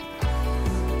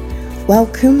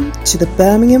Welcome to the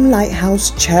Birmingham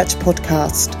Lighthouse Church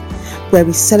podcast, where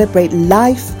we celebrate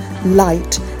life,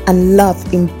 light, and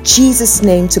love in Jesus'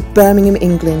 name to Birmingham,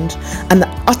 England, and the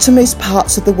uttermost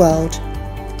parts of the world.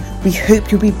 We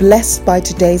hope you'll be blessed by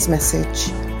today's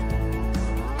message.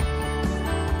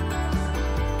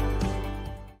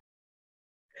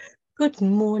 Good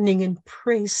morning and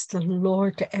praise the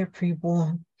Lord,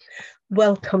 everyone.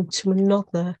 Welcome to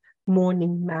another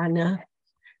morning manna.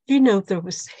 You know, there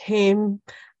was a hymn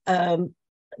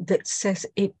that says,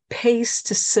 it pays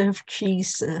to serve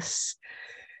Jesus.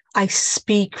 I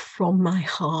speak from my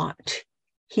heart.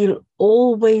 He'll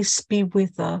always be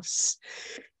with us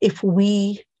if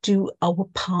we do our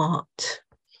part.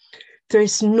 There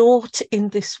is naught in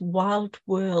this wild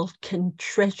world can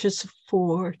treasures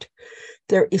afford.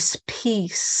 There is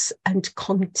peace and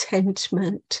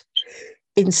contentment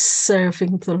in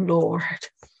serving the Lord.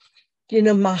 You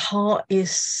know, my heart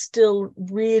is still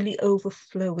really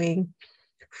overflowing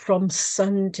from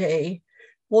Sunday.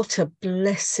 What a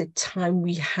blessed time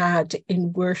we had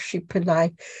in worship. And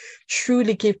I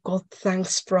truly give God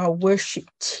thanks for our worship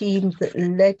team that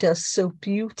led us so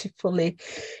beautifully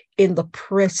in the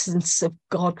presence of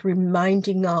God,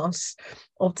 reminding us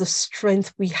of the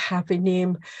strength we have in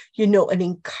Him, you know, and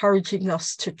encouraging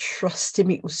us to trust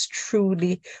Him. It was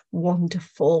truly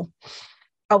wonderful.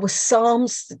 Our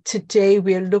Psalms today,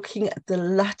 we are looking at the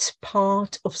latter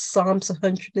part of Psalms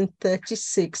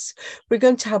 136. We're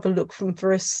going to have a look from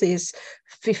verses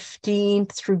 15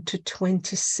 through to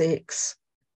 26.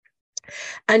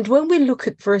 And when we look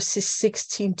at verses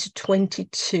 16 to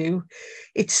 22,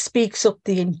 it speaks of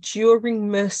the enduring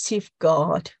mercy of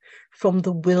God from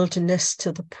the wilderness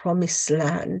to the promised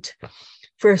land.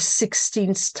 Verse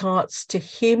 16 starts, to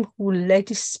Him who led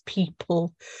His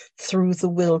people through the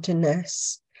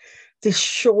wilderness. This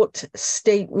short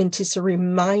statement is a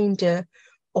reminder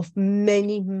of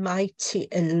many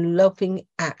mighty and loving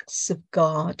acts of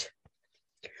God.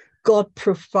 God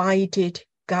provided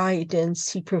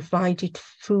guidance, He provided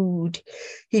food,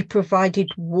 He provided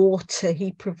water,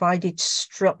 He provided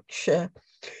structure,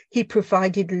 He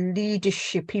provided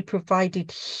leadership, He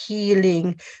provided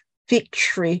healing,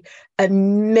 victory,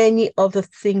 and many other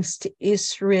things to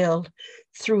Israel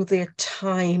through their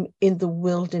time in the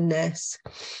wilderness.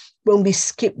 When we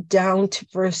skip down to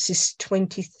verses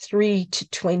 23 to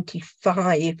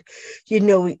 25, you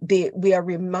know, we are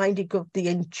reminded of the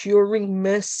enduring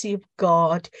mercy of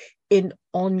God in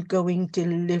ongoing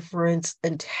deliverance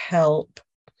and help.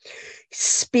 It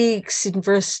speaks in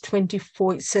verse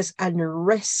 24, it says, and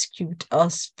rescued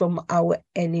us from our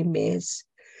enemies.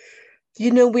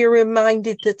 You know, we're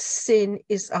reminded that sin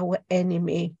is our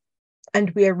enemy,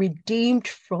 and we are redeemed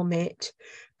from it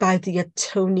by the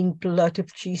atoning blood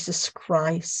of Jesus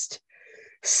Christ.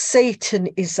 Satan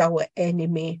is our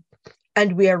enemy,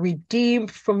 and we are redeemed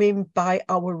from him by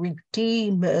our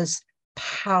Redeemer's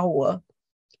power.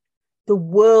 The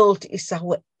world is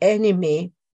our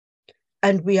enemy,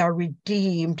 and we are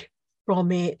redeemed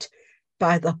from it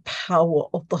by the power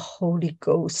of the Holy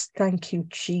Ghost. Thank you,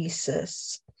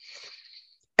 Jesus.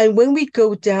 And when we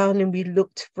go down and we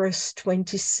look to verse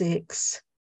 26,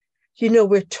 you know,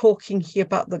 we're talking here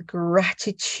about the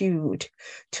gratitude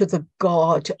to the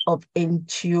God of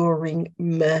enduring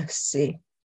mercy.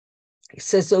 It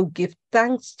says, oh, give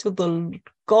thanks to the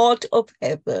God of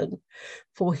heaven,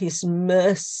 for His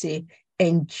mercy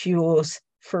endures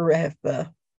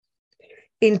forever.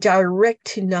 In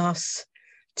directing us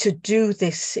to do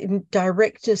this, in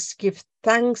directing us to give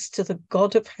thanks to the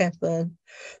God of heaven,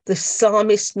 the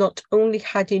psalmist not only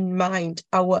had in mind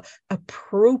our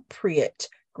appropriate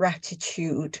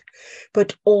gratitude,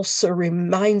 but also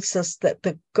reminds us that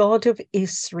the God of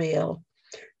Israel,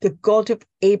 the God of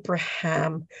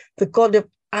Abraham, the God of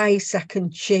Isaac and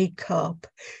Jacob,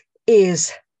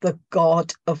 is the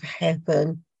God of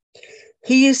heaven.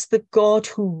 He is the God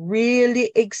who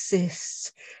really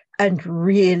exists and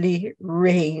really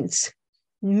reigns.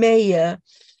 Meyer,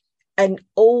 an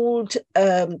old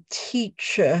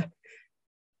teacher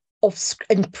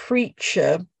and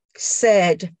preacher,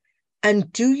 said,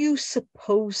 and do you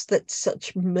suppose that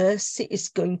such mercy is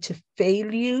going to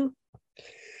fail you?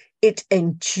 It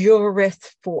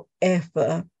endureth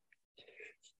forever.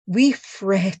 We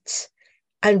fret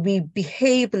and we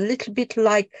behave a little bit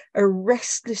like a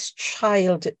restless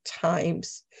child at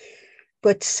times.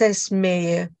 But says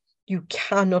Meyer, you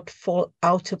cannot fall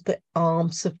out of the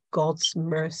arms of God's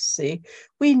mercy.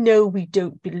 We know we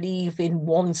don't believe in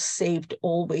once saved,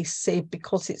 always saved,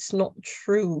 because it's not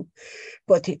true.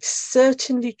 But it's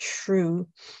certainly true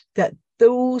that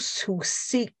those who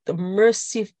seek the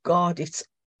mercy of God, it's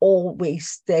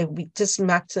always there. It doesn't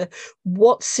matter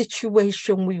what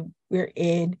situation we're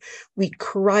in, we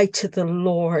cry to the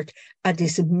Lord, and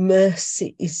his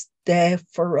mercy is there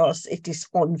for us. It is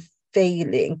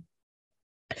unfailing.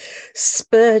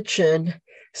 Spurgeon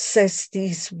says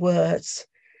these words.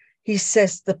 He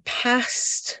says, the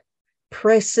past,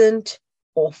 present,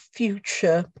 or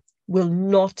future will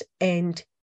not end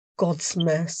God's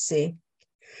mercy.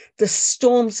 The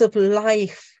storms of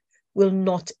life will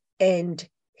not end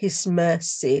his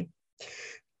mercy.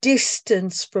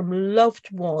 Distance from loved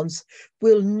ones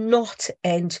will not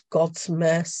end God's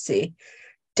mercy.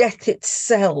 Death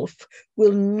itself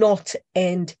will not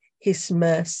end his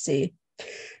mercy.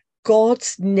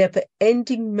 God's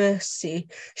never-ending mercy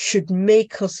should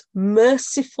make us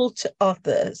merciful to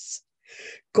others.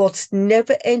 God's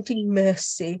never-ending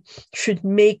mercy should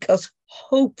make us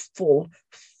hopeful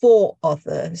for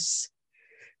others.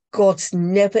 God's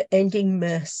never-ending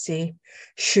mercy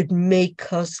should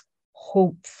make us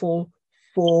hopeful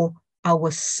for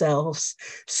ourselves.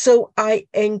 So I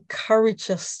encourage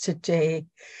us today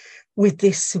with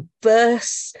this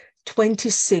verse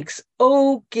 26.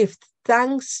 Oh, give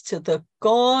thanks to the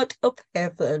God of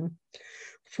heaven,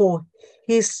 for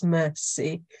his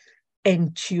mercy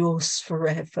endures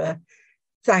forever.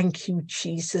 Thank you,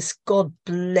 Jesus. God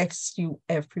bless you,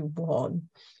 everyone.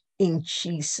 In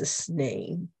Jesus'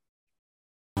 name.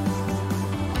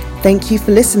 Thank you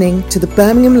for listening to the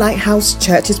Birmingham Lighthouse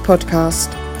Churches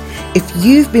podcast. If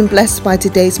you've been blessed by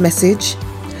today's message,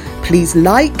 please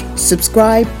like,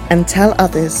 subscribe, and tell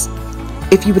others.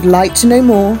 If you would like to know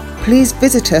more, please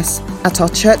visit us at our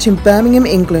church in Birmingham,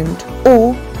 England,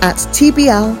 or at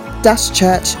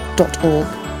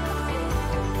tbl-church.org.